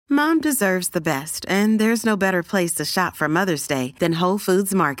Mom deserves the best, and there's no better place to shop for Mother's Day than Whole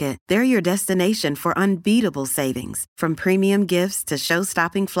Foods Market. They're your destination for unbeatable savings, from premium gifts to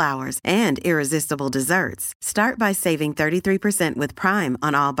show-stopping flowers and irresistible desserts. Start by saving 33% with Prime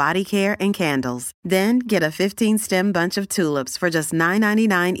on all body care and candles. Then get a 15-stem bunch of tulips for just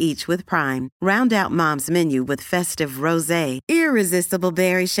 $9.99 each with Prime. Round out Mom's menu with festive rosé, irresistible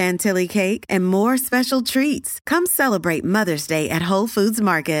berry chantilly cake, and more special treats. Come celebrate Mother's Day at Whole Foods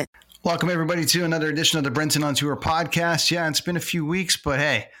Market. Welcome, everybody, to another edition of the Brenton on Tour podcast. Yeah, it's been a few weeks, but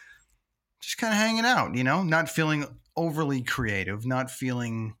hey, just kind of hanging out, not feeling overly creative, not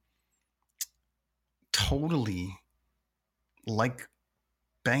feeling totally like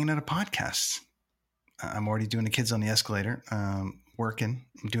banging out a podcast. I'm already doing the kids on the escalator, working.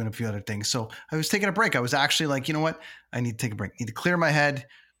 I'm doing a few other things. So I was taking a break. I was actually like, you know what? I need to take a break. Need to clear my head.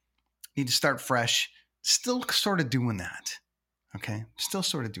 Need to start fresh. Still sort of doing that. Okay. Still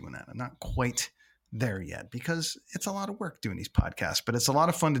sort of doing that. I'm not quite there yet because it's a lot of work doing these podcasts, but it's a lot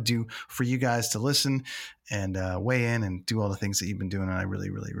of fun to do for you guys to listen and weigh in and do all the things that you've been doing. And I really,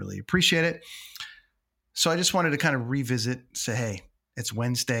 really, really appreciate it. So I just wanted to kind of revisit, say, hey, it's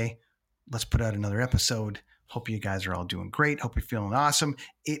Wednesday. Let's put out another episode. Hope you guys are all doing great. Hope you're feeling awesome.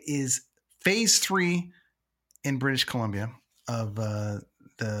 It is phase 3 in British Columbia of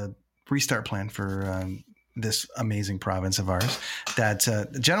the restart plan for this amazing province of ours that,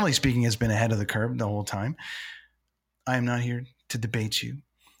 generally speaking, has been ahead of the curve the whole time. I am not here to debate you.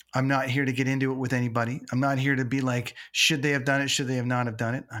 I'm not here to get into it with anybody. I'm not here to be like, should they have done it? Should they have not have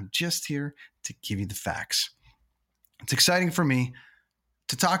done it? I'm just here to give you the facts. It's exciting for me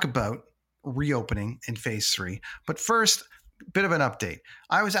to talk about reopening in phase 3. But first, a bit of an update.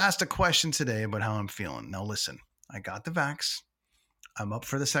 I was asked a question today about how I'm feeling. Now, listen, I got the vax. I'm up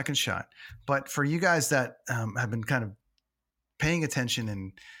for the second shot. But for you guys that have been kind of paying attention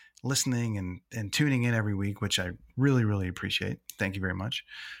and listening and tuning in every week, which I really, really appreciate. Thank you very much.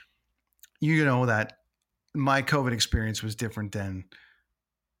 You know that my COVID experience was different than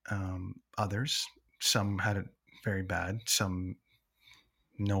others. Some had it very bad. Some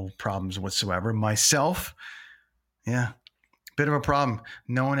no problems whatsoever. Myself, yeah, bit of a problem.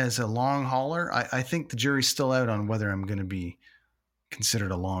 Known as a long hauler. I think the jury's still out on whether I'm going to be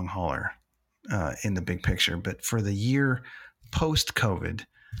considered a long hauler in the big picture. But for the year post-COVID,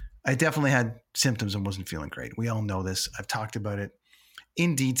 I definitely had symptoms and wasn't feeling great. We all know this. I've talked about it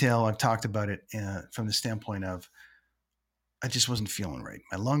in detail. I've talked about it from the standpoint of I just wasn't feeling right.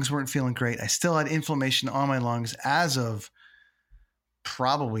 My lungs weren't feeling great. I still had inflammation on my lungs as of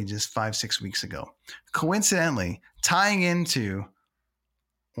probably just 5-6 weeks ago. Coincidentally, tying into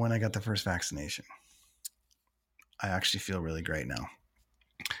when I got the first vaccination. I actually feel really great now.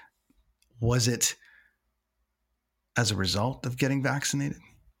 Was it as a result of getting vaccinated?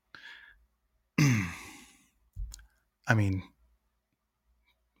 I mean,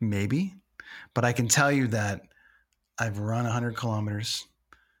 maybe, but I can tell you that I've run 100 kilometers.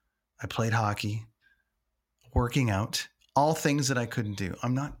 I played hockey, working out, all things that I couldn't do.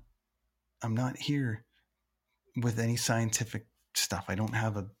 I'm not here with any scientific stuff. I don't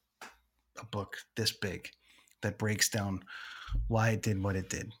have a book this big that breaks down why it did what it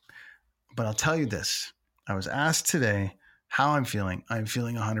did. But I'll tell you this. I was asked today how I'm feeling. I'm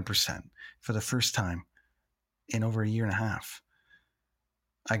feeling 100% for the first time in over a year and a half.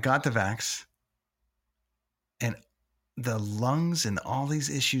 I got the vax and the lungs and all these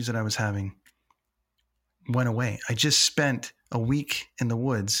issues that I was having went away. I just spent a week in the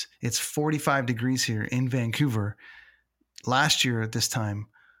woods. It's 45 degrees here in Vancouver. Last year at this time,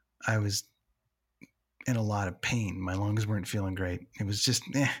 I was in a lot of pain. My lungs weren't feeling great. It was just,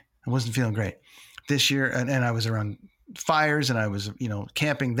 I wasn't feeling great. This year, and I was around fires and I was,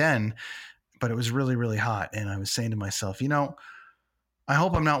 camping then, but it was really, really hot. And I was saying to myself, I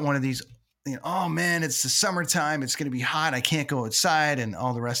hope I'm not one of these, oh man, it's the summertime. It's going to be hot. I can't go outside and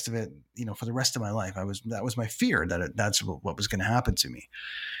all the rest of it, for the rest of my life. That was my fear that's what was going to happen to me.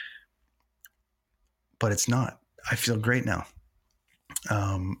 But it's not. I feel great now.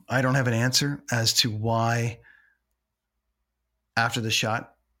 I don't have an answer as to why after the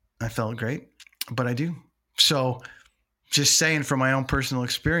shot I felt great, but I do. So just saying from my own personal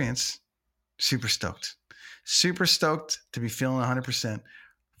experience, super stoked to be feeling 100%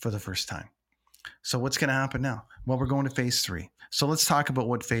 for the first time. So what's going to happen now? Well, we're going to phase 3. So let's talk about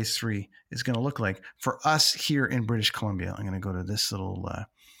what phase 3 is going to look like for us here in British Columbia. I'm going to go to this little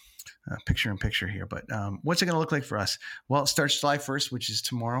picture here, but what's it going to look like for us? Well, it starts July 1st, which is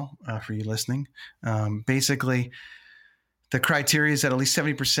tomorrow for you listening. Basically, the criteria is that at least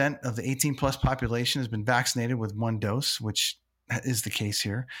 70% of the 18 plus population has been vaccinated with one dose, which is the case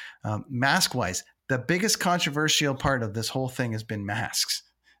here. Mask-wise, the biggest controversial part of this whole thing has been masks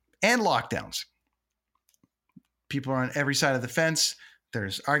and lockdowns. People are on every side of the fence.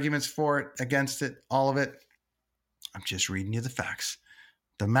 There's arguments for it, against it, all of it. I'm just reading you the facts.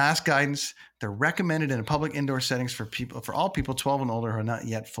 The mask guidance, they're recommended in public indoor settings for all people 12 and older who are not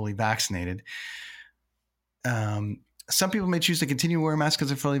yet fully vaccinated. Some people may choose to continue wearing masks because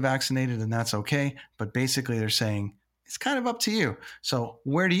they're fully vaccinated, and that's okay. But basically, they're saying it's kind of up to you. So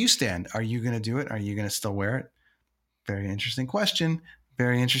where do you stand? Are you going to do it? Are you going to still wear it? Very interesting question.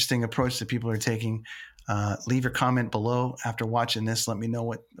 Very interesting approach that people are taking. Leave your comment below after watching this. Let me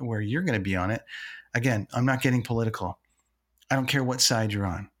know where you're going to be on it. Again, I'm not getting political. I don't care what side you're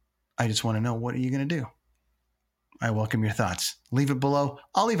on. I just want to know, what are you going to do? I welcome your thoughts. Leave it below.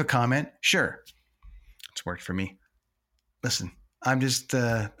 I'll leave a comment. Sure. It's worked for me. Listen, I'm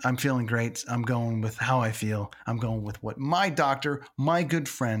feeling great. I'm going with how I feel. I'm going with what my doctor, my good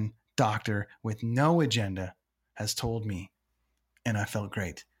friend, doctor with no agenda has told me. And I felt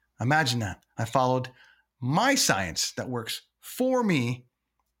great. Imagine that. I followed my science that works for me,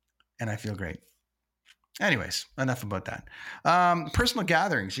 and I feel great. Anyways, enough about that. Personal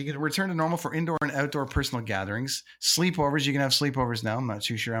gatherings. You can return to normal for indoor and outdoor personal gatherings. Sleepovers. You can have sleepovers now. I'm not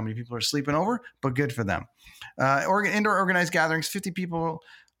too sure how many people are sleeping over, but good for them. Indoor organized gatherings, 50 people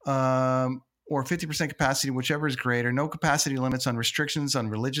or 50% capacity, whichever is greater. No capacity limits on restrictions on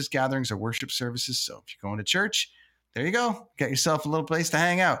religious gatherings or worship services. So if you're going to church, there you go. Get yourself a little place to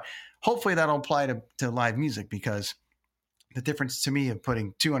hang out. Hopefully that'll apply to live music, because the difference to me of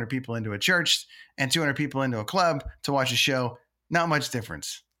putting 200 people into a church and 200 people into a club to watch a show, not much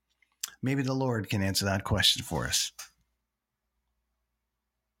difference. Maybe the Lord can answer that question for us,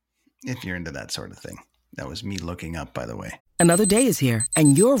 if you're into that sort of thing. That was me looking up, by the way. Another day is here,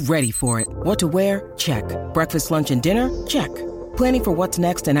 and you're ready for it. What to wear? Check. Breakfast, lunch, and dinner? Check. Planning for what's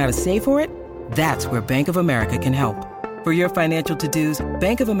next and how to save for it? That's where Bank of America can help. For your financial to-dos,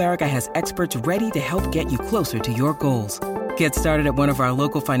 Bank of America has experts ready to help get you closer to your goals. Get started at one of our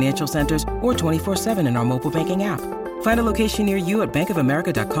local financial centers or 24/7 in our mobile banking app. Find a location near you at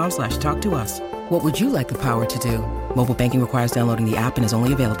bankofamerica.com/talktous. What would you like the power to do? Mobile banking requires downloading the app and is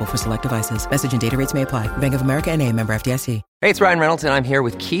only available for select devices. Message and data rates may apply. Bank of America NA, member FDIC. Hey, it's Ryan Reynolds, and I'm here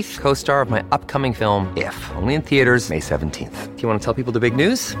with Keith, co-star of my upcoming film, If, only in theaters May 17th. Do you want to tell people the big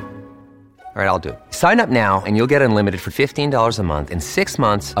news? All right, I'll do it. Sign up now and you'll get unlimited for $15 a month and 6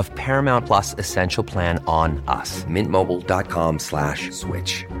 months of Paramount Plus Essential Plan on us.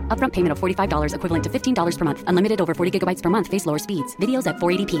 MintMobile.com/switch. Upfront payment of $45 equivalent to $15 per month. Unlimited over 40 gigabytes per month. Face lower speeds. Videos at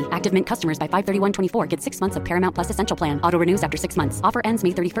 480p. Active Mint customers by 531.24 get 6 months of Paramount Plus Essential Plan. Auto renews after 6 months. Offer ends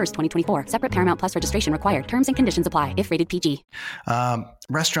May 31st, 2024. Separate Paramount Plus registration required. Terms and conditions apply if rated PG.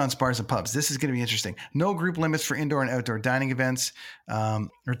 Restaurants, bars, and pubs. This is going to be interesting. No group limits for indoor and outdoor dining events.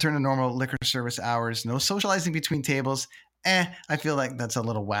 Return to normal liquor service hours. No socializing between tables. I feel like that's a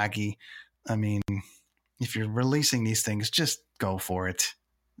little wacky. I mean, if you're releasing these things, just go for it.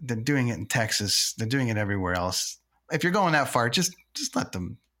 They're doing it in Texas. They're doing it everywhere else. If you're going that far, just let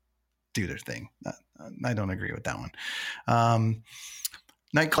them do their thing. I don't agree with that one.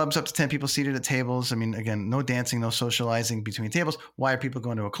 Nightclubs up to 10 people seated at tables. I mean, again, no dancing, no socializing between tables. Why are people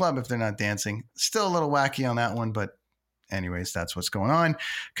going to a club if they're not dancing? Still a little wacky on that one, but anyways, that's what's going on.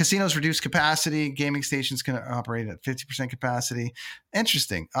 Casinos reduce capacity. Gaming stations can operate at 50% capacity.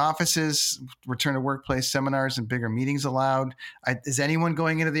 Interesting. Offices, return to workplace, seminars, and bigger meetings allowed. Is anyone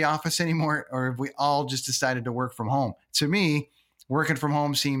going into the office anymore, or have we all just decided to work from home? To me, working from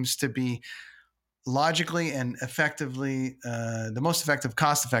home seems to be logically and effectively the most effective,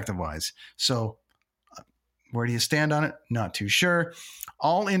 cost-effective wise. So where do you stand on it? Not too sure.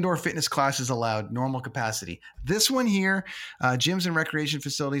 All indoor fitness classes allowed, normal capacity. This one here, gyms and recreation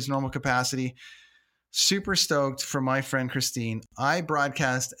facilities, normal capacity. Super stoked for my friend Christine. I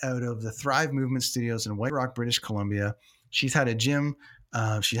broadcast out of the Thrive Movement Studios in White Rock, British Columbia. She's had a gym.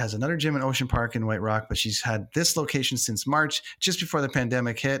 She has another gym in Ocean Park in White Rock, but she's had this location since March, just before the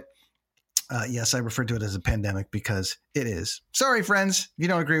pandemic hit. Yes, I refer to it as a pandemic because it is. Sorry, friends, if you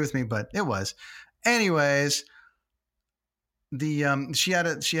don't agree with me, but it was. Anyways, she had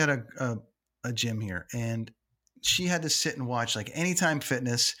a gym here, and she had to sit and watch like Anytime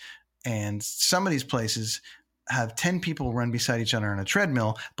Fitness, and some of these places have 10 people run beside each other on a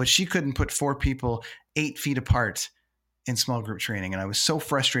treadmill, but she couldn't put 4 people 8 feet apart in small group training. And I was so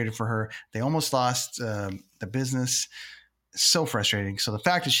frustrated for her. They almost lost the business. So frustrating. So the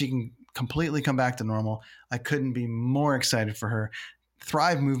fact that she can completely come back to normal, I couldn't be more excited for her.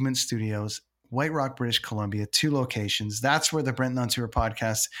 Thrive Movement Studios, White Rock, British Columbia, 2 locations. That's where the Brenton on Tour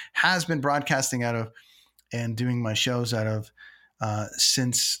podcast has been broadcasting out of and doing my shows out of.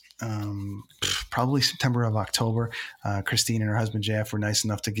 since probably September of October. Christine and her husband JF were nice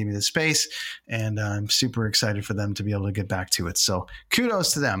enough to give me the space, and I'm super excited for them to be able to get back to it. So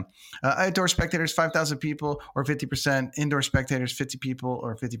kudos to them. Outdoor spectators, 5,000 people or 50%. Indoor spectators, 50 people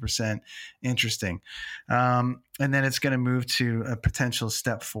or 50%. Interesting. And then it's going to move to a potential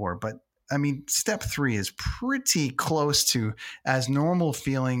step 4. But I mean, step 3 is pretty close to as normal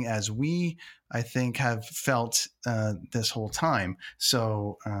feeling as we, I think, have felt this whole time.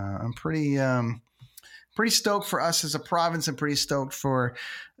 So I'm pretty stoked for us as a province, and pretty stoked for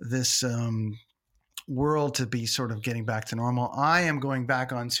this world to be sort of getting back to normal. I am going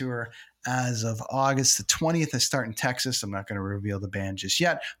back on tour as of August the 20th. I start in Texas. I'm not going to reveal the band just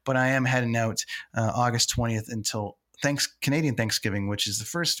yet, but I am heading out August 20th until Canadian Thanksgiving, which is the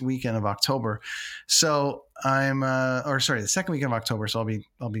first weekend of October. So the second weekend of October. So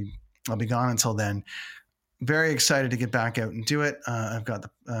I'll be gone until then. Very excited to get back out and do it. I've got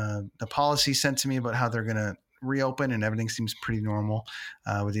the policy sent to me about how they're going to reopen, and everything seems pretty normal,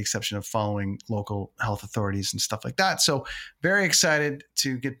 with the exception of following local health authorities and stuff like that. So very excited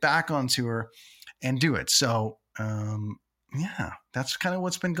to get back on tour and do it. So, yeah, that's kind of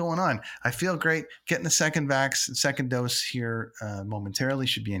what's been going on. I feel great. Getting the second dose here momentarily,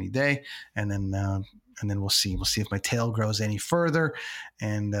 should be any day, and then we'll see. We'll see if my tail grows any further,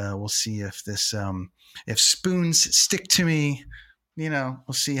 and we'll see if this if spoons stick to me. We'll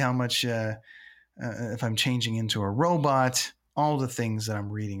see how much if I'm changing into a robot. All the things that I'm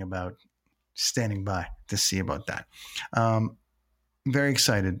reading about, standing by to see about that. Very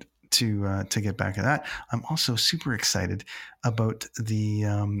excited to get back to that. I'm also super excited about the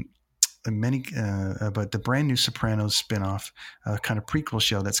about the brand new Sopranos spinoff, kind of prequel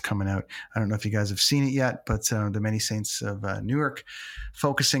show that's coming out. I don't know if you guys have seen it yet, but the Many Saints of Newark,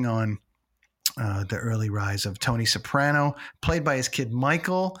 focusing on the early rise of Tony Soprano, played by his kid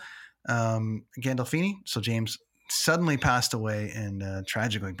Michael Gandolfini. So James suddenly passed away, and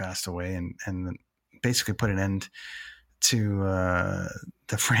tragically passed away, and basically put an end to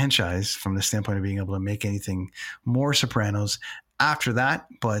the franchise from the standpoint of being able to make anything more Sopranos after that.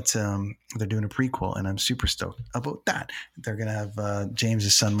 But they're doing a prequel, and I'm super stoked about that. They're going to have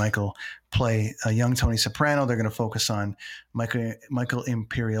James's son Michael play a young Tony Soprano. They're going to focus on Michael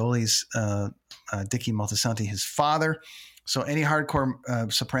Imperioli's Dickie Moltisanti, his father. So any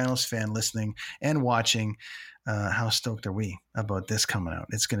hardcore Sopranos fan listening and watching, how stoked are we about this coming out?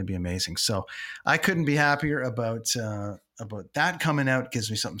 It's going to be amazing. So I couldn't be happier about that coming out. Gives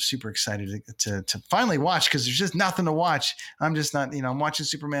me something super excited to finally watch, because there's just nothing to watch. I'm just not, I'm watching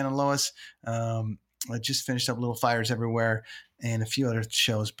Superman and Lois. I just finished up Little Fires Everywhere and a few other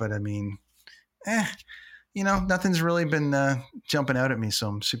shows, but I mean, nothing's really been jumping out at me. So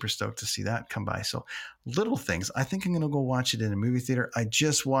I'm super stoked to see that come by. So Little Things, I think I'm going to go watch it in a movie theater. I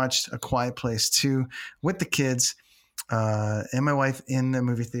just watched A Quiet Place 2 with the kids and my wife in the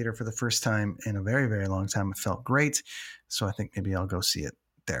movie theater for the first time in a very, very long time. It felt great. So I think maybe I'll go see it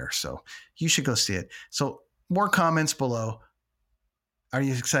there. So you should go see it. So more comments below. Are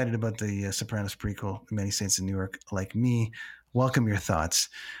you excited about the Sopranos prequel, Many Saints in Newark, like me? Welcome your thoughts.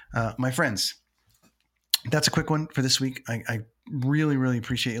 My friends, that's a quick one for this week. I really, really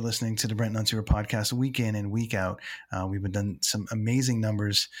appreciate you listening to the Brenton on Tour podcast week in and week out. We've been done some amazing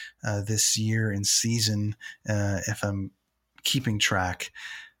numbers this year and season. If I'm keeping track,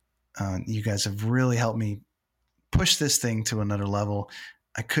 you guys have really helped me push this thing to another level.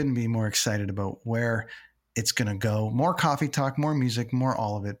 I couldn't be more excited about where it's going to go. More coffee talk, more music, more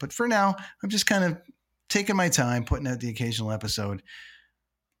all of it. But for now, I'm just kind of taking my time, putting out the occasional episode.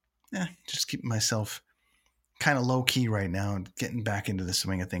 Just keeping myself kind of low key right now and getting back into the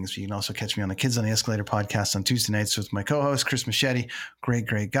swing of things. You can also catch me on the Kids on the Escalator podcast on Tuesday nights with my co-host, Chris Machete.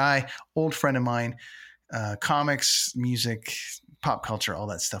 Great guy, old friend of mine. Comics, music, pop culture, all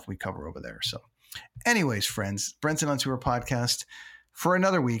that stuff we cover over there. So anyways, friends, Brenton on Tour podcast for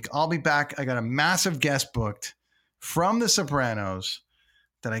another week. I'll be back. I got a massive guest booked from The Sopranos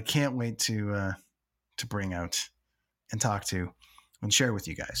that I can't wait to bring out and talk to and share with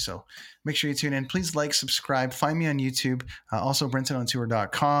you guys. So make sure you tune in. Please like, subscribe, find me on YouTube, also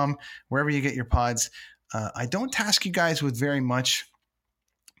BrentonOnTour.com, wherever you get your pods. I don't task you guys with very much,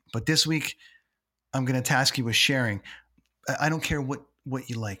 but this week I'm going to task you with sharing. I don't care what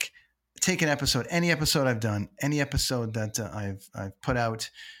you like. Take an episode, any episode I've done, any episode that I've put out,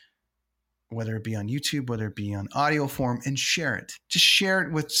 whether it be on YouTube, whether it be on audio form, and share it. Just share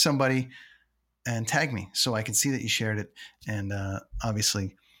it with somebody and tag me so I can see that you shared it. And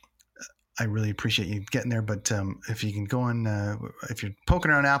obviously, I really appreciate you getting there. But if you can go on, if you're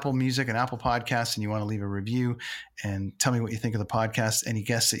poking around Apple Music and Apple Podcasts and you want to leave a review and tell me what you think of the podcast, any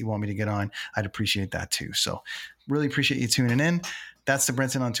guests that you want me to get on, I'd appreciate that too. So really appreciate you tuning in. That's the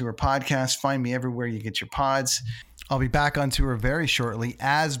Brenton on Tour podcast. Find me everywhere you get your pods. I'll be back on tour very shortly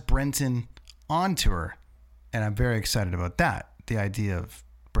as Brenton on tour. And I'm very excited about that. The idea of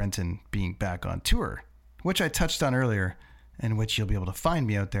Brenton being back on tour, which I touched on earlier, in which you'll be able to find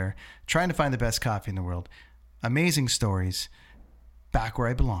me out there trying to find the best coffee in the world. Amazing stories, back where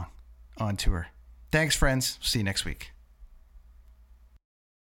I belong, on tour. Thanks, friends. See you next week.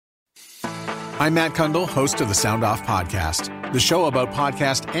 I'm Matt Kundle, host of the Sound Off Podcast, the show about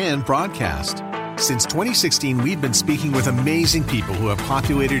podcast and broadcast. Since 2016, we've been speaking with amazing people who have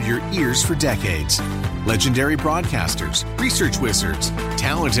populated your ears for decades. Legendary broadcasters, research wizards,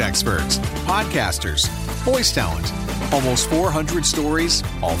 talent experts, podcasters, voice talent. Almost 400 stories,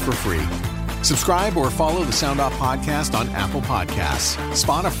 all for free. Subscribe or follow the Sound Off Podcast on Apple Podcasts,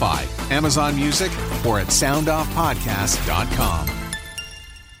 Spotify, Amazon Music, or at soundoffpodcast.com.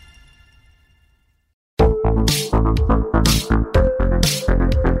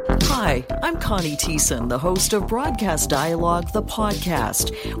 Hi, I'm Connie Thiessen, the host of Broadcast Dialogue, the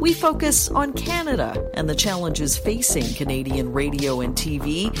podcast. We focus on Canada and the challenges facing Canadian radio and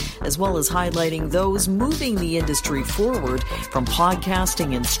TV, as well as highlighting those moving the industry forward from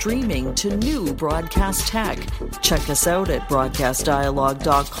podcasting and streaming to new broadcast tech. Check us out at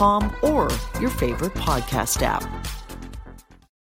broadcastdialogue.com or your favorite podcast app.